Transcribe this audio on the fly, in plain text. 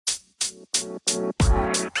Hello.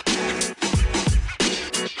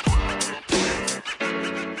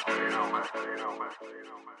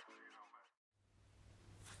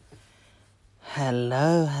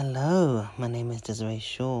 My name is Desiree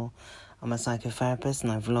Shaw. I'm a psychotherapist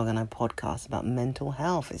and I vlog and I podcast about mental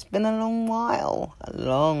health. It's been a long while. A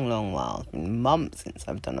long while. It's been months since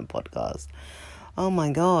I've done a podcast. Oh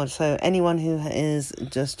my God. So anyone who is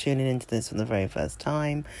just tuning into this for the very first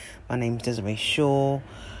time, my name is Desiree Shaw.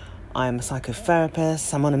 I'm a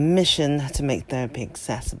psychotherapist. I'm on a mission to make therapy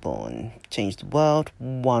accessible and change the world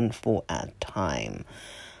one thought at a time.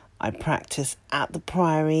 I practice at the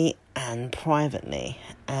Priory and privately,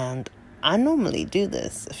 and I normally do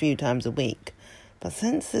this a few times a week, but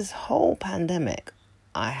since this whole pandemic,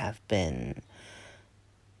 I have been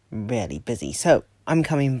really busy. So I'm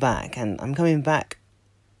coming back, and I'm coming back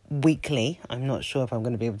weekly. I'm not sure if I'm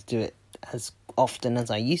going to be able to do it as often as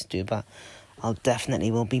I used to, but I'll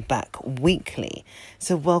definitely will be back weekly.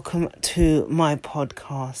 So welcome to my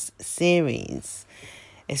podcast series.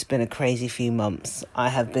 It's been a crazy few months. I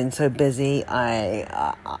have been so busy.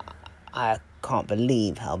 I can't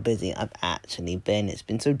believe how busy I've actually been. It's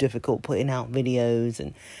been so difficult putting out videos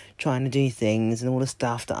and trying to do things and all the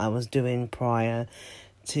stuff that I was doing prior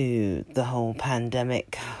to the whole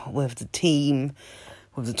pandemic with the team,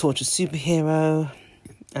 with the Tortured Superhero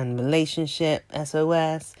and relationship,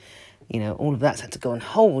 SOS. You know, all of that's had to go on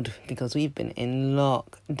hold because we've been in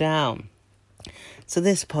lockdown. So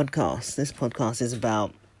this podcast is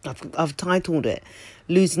about, I've titled it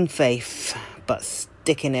Losing Faith but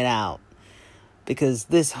Sticking It Out, because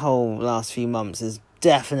this whole last few months has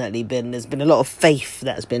definitely there's been a lot of faith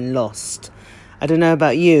that's been lost. I don't know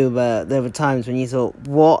about you, but there were times when you thought,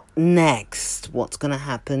 what next? What's going to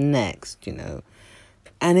happen next, you know?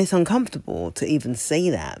 And it's uncomfortable to even say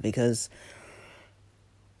that because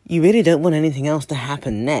you really don't want anything else to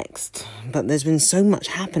happen next. But there's been so much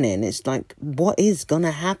happening. It's like, what is going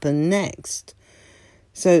to happen next?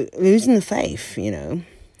 So losing the faith, you know,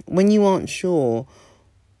 when you aren't sure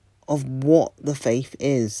of what the faith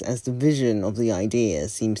is, as the vision of the idea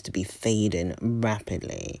seems to be fading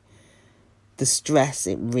rapidly, the stress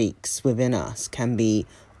it wreaks within us can be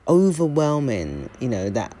overwhelming, you know,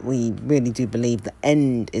 that we really do believe the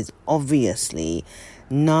end is obviously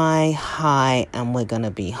nigh high and we're going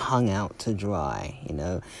to be hung out to dry, you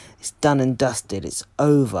know. It's done and dusted. It's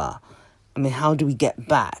over. I mean, how do we get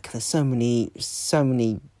back? There's so many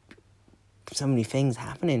things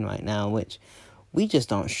happening right now, which we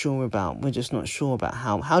just aren't sure about. We're just not sure about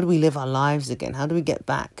how do we live our lives again? How do we get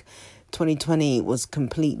back? 2020 was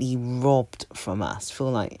completely robbed from us. I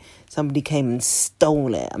feel like somebody came and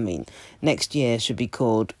stole it. I mean, next year should be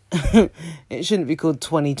called, it shouldn't be called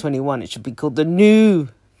 2021. It should be called the new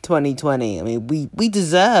 2020. I mean, we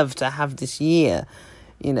deserve to have this year.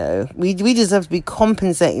 You know, we deserve to be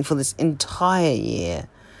compensating for this entire year.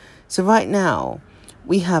 So right now,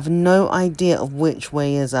 we have no idea of which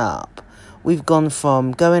way is up. We've gone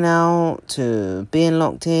from going out to being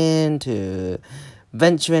locked in to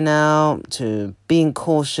venturing out to being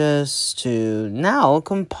cautious to now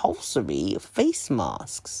compulsory face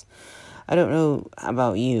masks. I don't know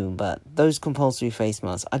about you, but those compulsory face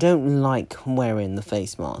masks, I don't like wearing the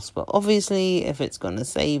face mask. But obviously, if it's going to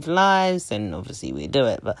save lives, then obviously we do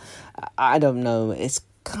it. But I don't know. It's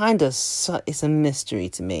kind of, it's a mystery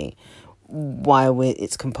to me why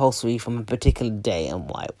it's compulsory from a particular day and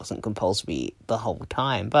why it wasn't compulsory the whole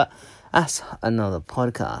time. But that's another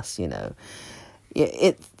podcast, you know.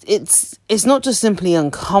 It's not just simply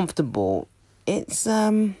uncomfortable. It's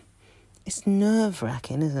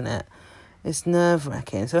nerve-wracking, isn't it? It's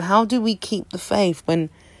nerve-wracking. So how do we keep the faith when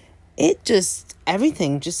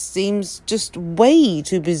everything just seems just way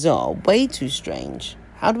too bizarre, way too strange?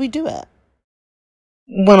 How do we do it?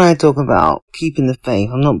 When I talk about keeping the faith,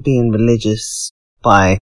 I'm not being religious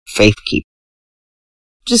by faith keep.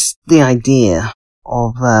 Just the idea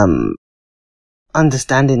of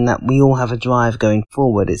understanding that we all have a drive going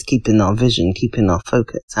forward. It's keeping our vision, keeping our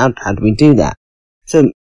focus. How do we do that?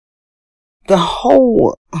 So the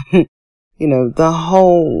whole,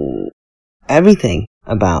 everything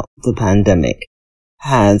about the pandemic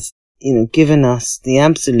has, given us the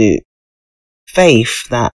absolute faith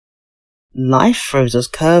that life throws us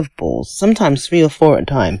curveballs, sometimes 3 or 4 at a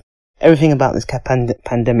time. Everything about this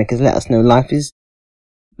pandemic has let us know life is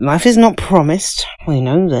not promised. We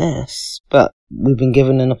know this, but we've been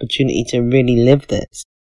given an opportunity to really live this.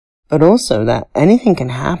 But also that anything can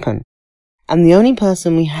happen. And the only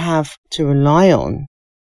person we have to rely on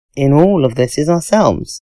in all of this is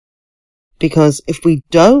ourselves. Because if we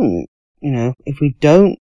don't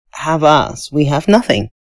have us, we have nothing.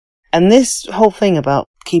 And this whole thing about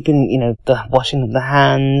keeping, the washing of the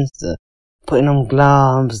hands, the putting on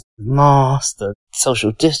gloves, masks, the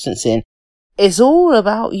social distancing. It's all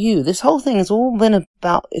about you. This whole thing has all been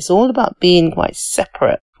it's all about being quite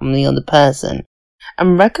separate from the other person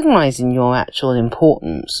and recognizing your actual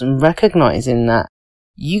importance and recognizing that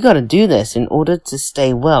you got to do this in order to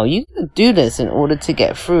stay well. You got to do this in order to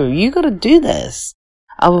get through. You got to do this.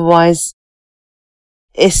 Otherwise,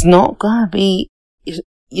 it's not going to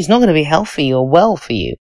be healthy or well for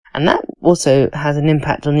you. And that also has an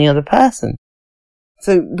impact on the other person.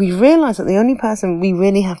 So we realize that the only person we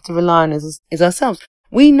really have to rely on is ourselves.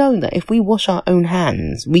 We know that if we wash our own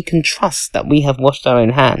hands, we can trust that we have washed our own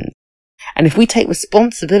hands. And if we take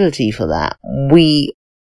responsibility for that, we're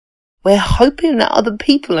hoping that other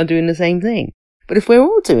people are doing the same thing. But if we're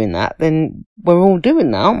all doing that, then we're all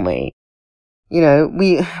doing that, aren't we?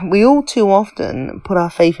 We all too often put our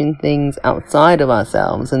faith in things outside of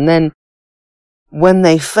ourselves, and then when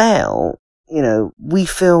they fail, we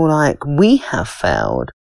feel like we have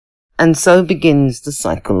failed, and so begins the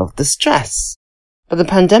cycle of the stress. But the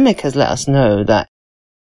pandemic has let us know that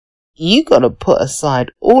you got to put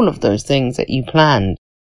aside all of those things that you planned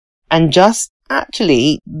and just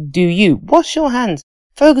actually do you. Wash your hands.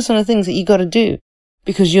 Focus on the things that you got to do,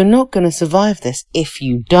 because you're not going to survive this if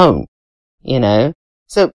you don't,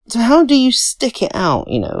 So how do you stick it out?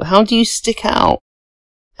 How do you stick out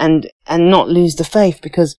and not lose the faith?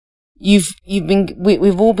 Because we've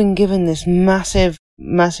all been given this massive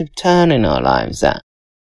turn in our lives that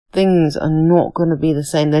things are not going to be the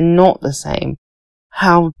same. They're not the same.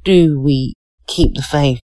 How do we keep the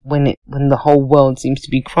faith when the whole world seems to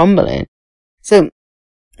be crumbling? So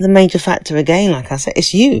the major factor again, like I said,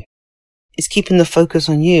 it's you. It's keeping the focus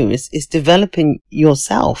on you. It's developing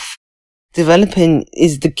yourself. Developing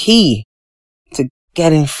is the key to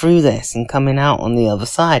getting through this and coming out on the other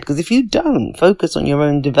side. Because if you don't focus on your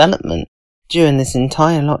own development during this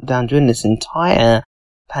entire lockdown, during this entire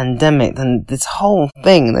pandemic, then this whole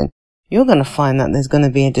thing, then you're going to find that there's going to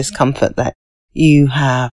be a discomfort that you've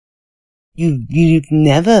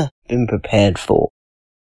never been prepared for.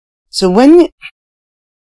 So when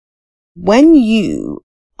you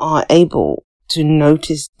are able to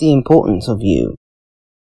notice the importance of you,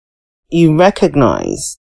 you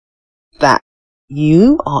recognize that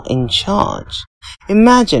you are in charge.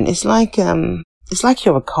 Imagine, it's like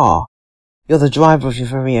you're a car. You're the driver of your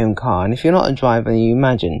very own car. And if you're not a driver, you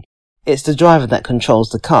imagine it's the driver that controls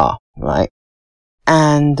the car, right?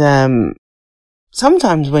 And,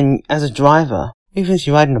 sometimes as a driver, even if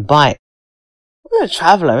you're riding a bike, or a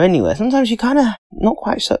traveller anywhere, sometimes you're kind of not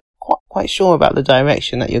quite sure about the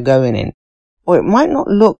direction that you're going in. Or it might not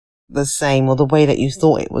look the same or the way that you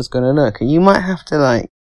thought it was going to look. And you might have to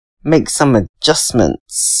make some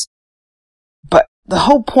adjustments. But the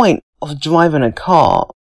whole point of driving a car,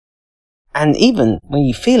 and even when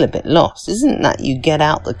you feel a bit lost, isn't that you get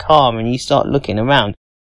out the car and you start looking around.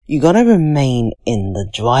 You got to remain in the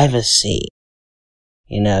driver's seat.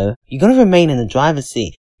 You got to remain in the driver's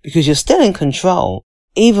seat because you're still in control,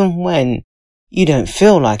 even when you don't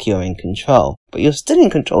feel like you're in control, but you're still in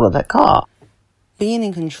control of that car. Being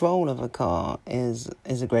in control of a car is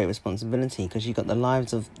a great responsibility because you've got the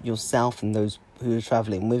lives of yourself and those who are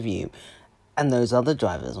traveling with you and those other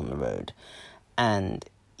drivers on the road. And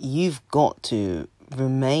you've got to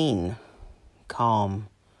remain calm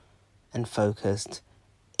and focused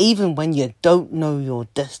even when you don't know your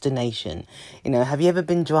destination. Have you ever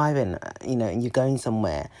been driving, and you're going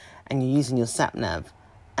somewhere and you're using your sat nav,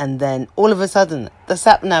 and then all of a sudden the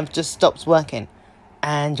sat nav just stops working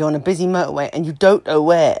and you're on a busy motorway and you don't know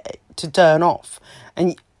where to turn off,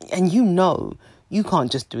 and you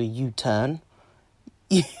can't just do a U-turn.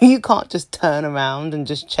 You can't just turn around and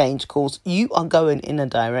just change course. You are going in a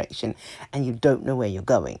direction and you don't know where you're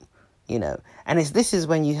going, and this is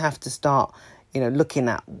when you have to start looking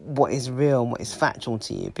at what is real and what is factual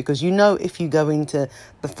to you. Because if you go into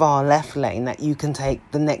the far left lane that you can take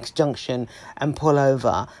the next junction and pull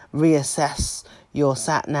over, reassess your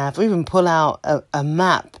sat-nav, or even pull out a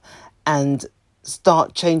map and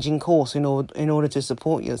start changing course in order to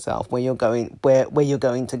support yourself where you're going, where you're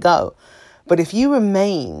going to go. But if you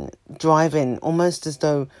remain driving almost as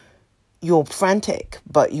though you're frantic,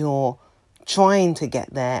 but you're trying to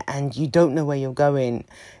get there and you don't know where you're going,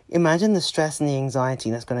 imagine the stress and the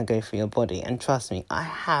anxiety that's going to go through your body. And trust me, I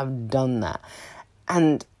have done that.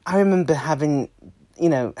 And I remember having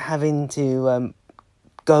to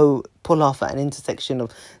go pull off at an intersection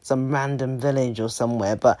of some random village or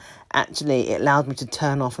somewhere. But actually, it allowed me to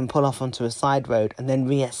turn off and pull off onto a side road and then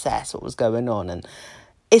reassess what was going on. And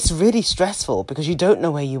it's really stressful because you don't know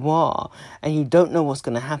where you are and you don't know what's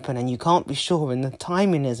going to happen and you can't be sure and the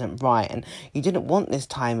timing isn't right and you didn't want this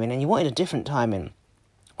timing and you wanted a different timing.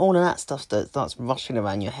 All of that stuff starts rushing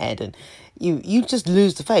around your head and you just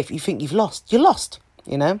lose the faith. You think you've lost. You're lost,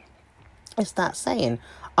 you know? It's that saying,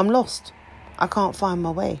 I'm lost. I can't find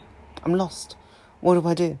my way. I'm lost. What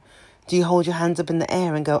do? Do you hold your hands up in the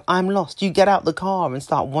air and go, I'm lost? You get out the car and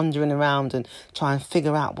start wandering around and try and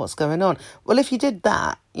figure out what's going on. Well, if you did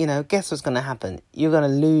that, you know, guess what's going to happen? You're going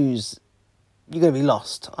to lose. You're going to be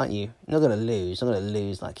lost, aren't you? You're not going to lose. You're going to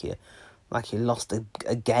lose like you lost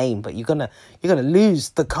a game, but you're gonna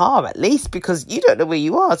lose the car at least because you don't know where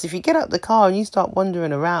you are. So if you get out the car and you start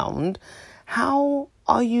wandering around, how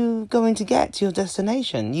are you going to get to your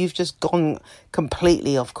destination? You've just gone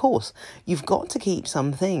completely off course. You've got to keep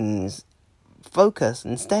some things focused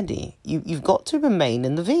and steady. You've got to remain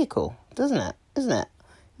in the vehicle, isn't it?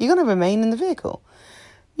 You're going to remain in the vehicle.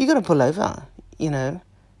 You're going to pull over, you know.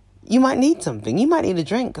 You might need something. You might need a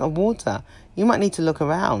drink of water. You might need to look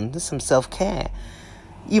around. There's some self-care.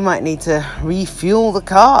 You might need to refuel the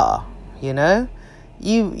car, you know.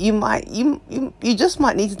 You just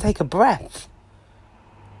might need to take a breath.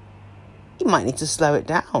 You might need to slow it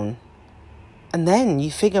down. And then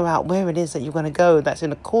you figure out where it is that you're going to go that's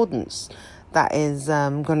in accordance, that is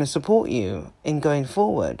going to support you in going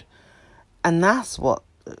forward. And that's what,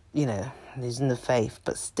 you know, losing the faith,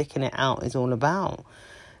 but sticking it out is all about.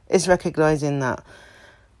 It's recognizing that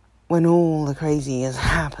when all the crazy has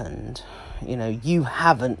happened, you know, you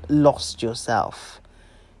haven't lost yourself.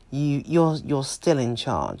 You're still in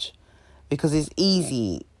charge, because it's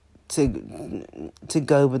easy to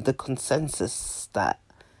go with the consensus that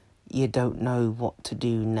you don't know what to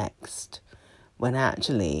do next, when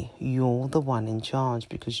actually you're the one in charge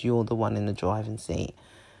because you're the one in the driving seat.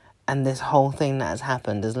 And this whole thing that has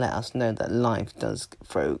happened has let us know that life does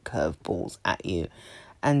throw curveballs at you.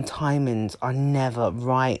 And timings are never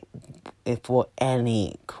right for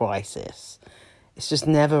any crisis. It's just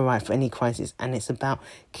never right for any crisis. And it's about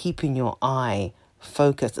keeping your eye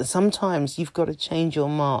focused. And sometimes you've got to change your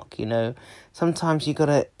mark, you know. Sometimes you've got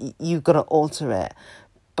to alter it.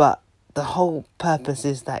 But the whole purpose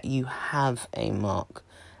is that you have a mark.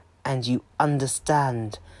 And you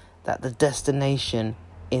understand that the destination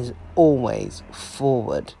is always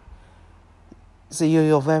forward. So you're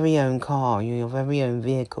your very own car, you're your very own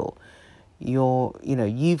vehicle.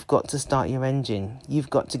 You've got to start your engine. You've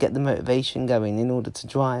got to get the motivation going in order to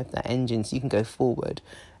drive that engine so you can go forward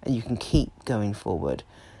and you can keep going forward.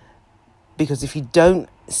 Because if you don't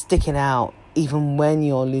stick it out, even when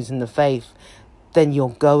you're losing the faith, then you're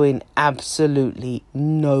going absolutely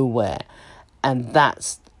nowhere. And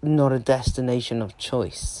that's not a destination of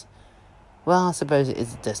choice. Well, I suppose it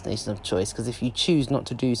is a destination of choice, because if you choose not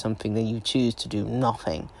to do something, then you choose to do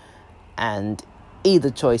nothing. And either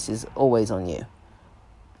choice is always on you.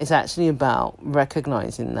 It's actually about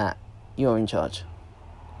recognizing that you're in charge.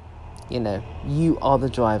 You know, you are the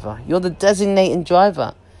driver. You're the designated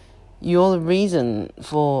driver. You're the reason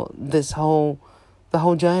for the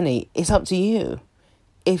whole journey. It's up to you.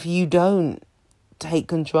 If you don't take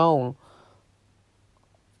control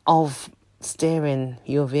of steering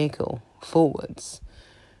your vehicle forwards,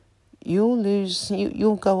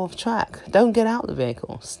 you'll go off track. Don't get out of the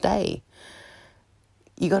vehicle. Stay.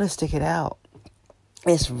 You got to stick it out.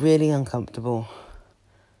 It's really uncomfortable.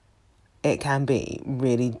 It can be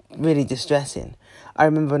really, really distressing. I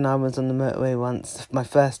remember when I was on the motorway once, my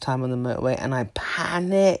first time on the motorway, and I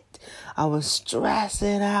panicked. I was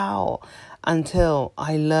stressing out until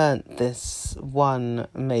I learnt this one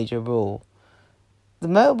major rule. The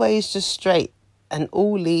motorway is just straight, and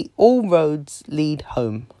all roads lead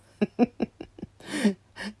home.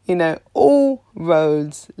 You know, all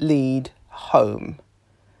roads lead home.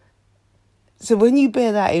 So when you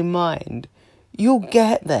bear that in mind, you'll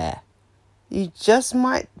get there. You just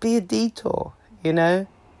might be a detour, you know.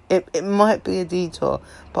 It might be a detour,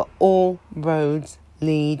 but all roads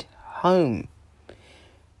lead home.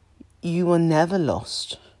 You are never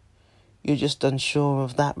lost. You're just unsure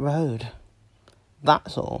of that road.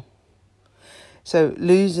 That's all. So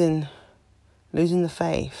losing the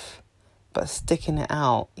faith, but sticking it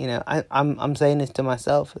out, you know, I'm saying this to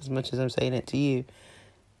myself as much as I'm saying it to you,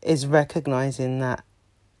 is recognizing that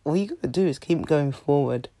all you got to do is keep going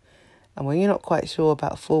forward. And when you're not quite sure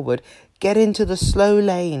about forward, get into the slow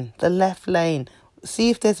lane, the left lane. See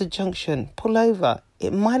if there's a junction. Pull over.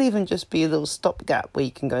 It might even just be a little stopgap where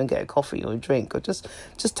you can go and get a coffee or a drink, or just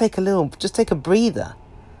take a breather.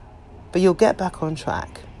 But you'll get back on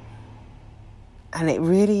track. And it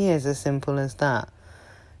really is as simple as that.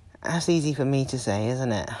 That's easy for me to say,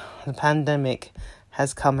 isn't it? The pandemic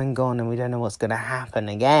has come and gone and we don't know what's going to happen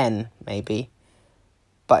again, maybe.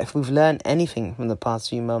 But if we've learned anything from the past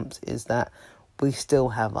few months, is that we still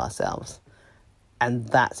have ourselves. And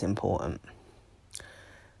that's important.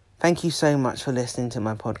 Thank you so much for listening to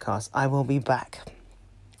my podcast. I will be back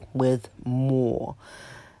with more.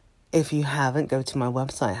 If you haven't, go to my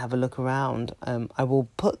website, have a look around. I will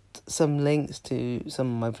put some links to some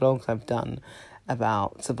of my vlogs I've done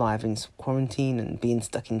about surviving quarantine and being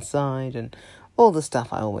stuck inside and all the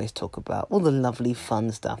stuff I always talk about, all the lovely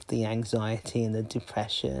fun stuff, the anxiety and the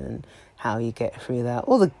depression and how you get through that,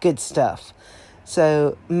 all the good stuff.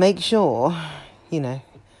 So make sure,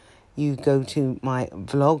 you go to my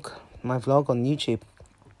vlog on YouTube,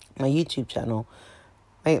 my YouTube channel.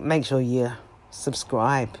 Make sure you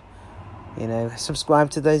subscribe. Subscribe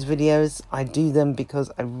to those videos. I do them because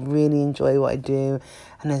I really enjoy what I do,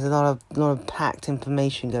 and there's a lot of packed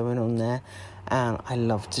information going on there, and I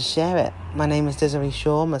love to share it. My name is Desiree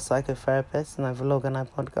Shaw. I'm a psychotherapist, and I vlog and I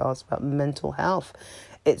podcast about mental health.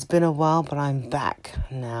 It's been a while, but I'm back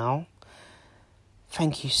now.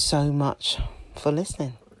 Thank you so much for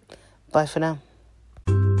listening. Bye for now.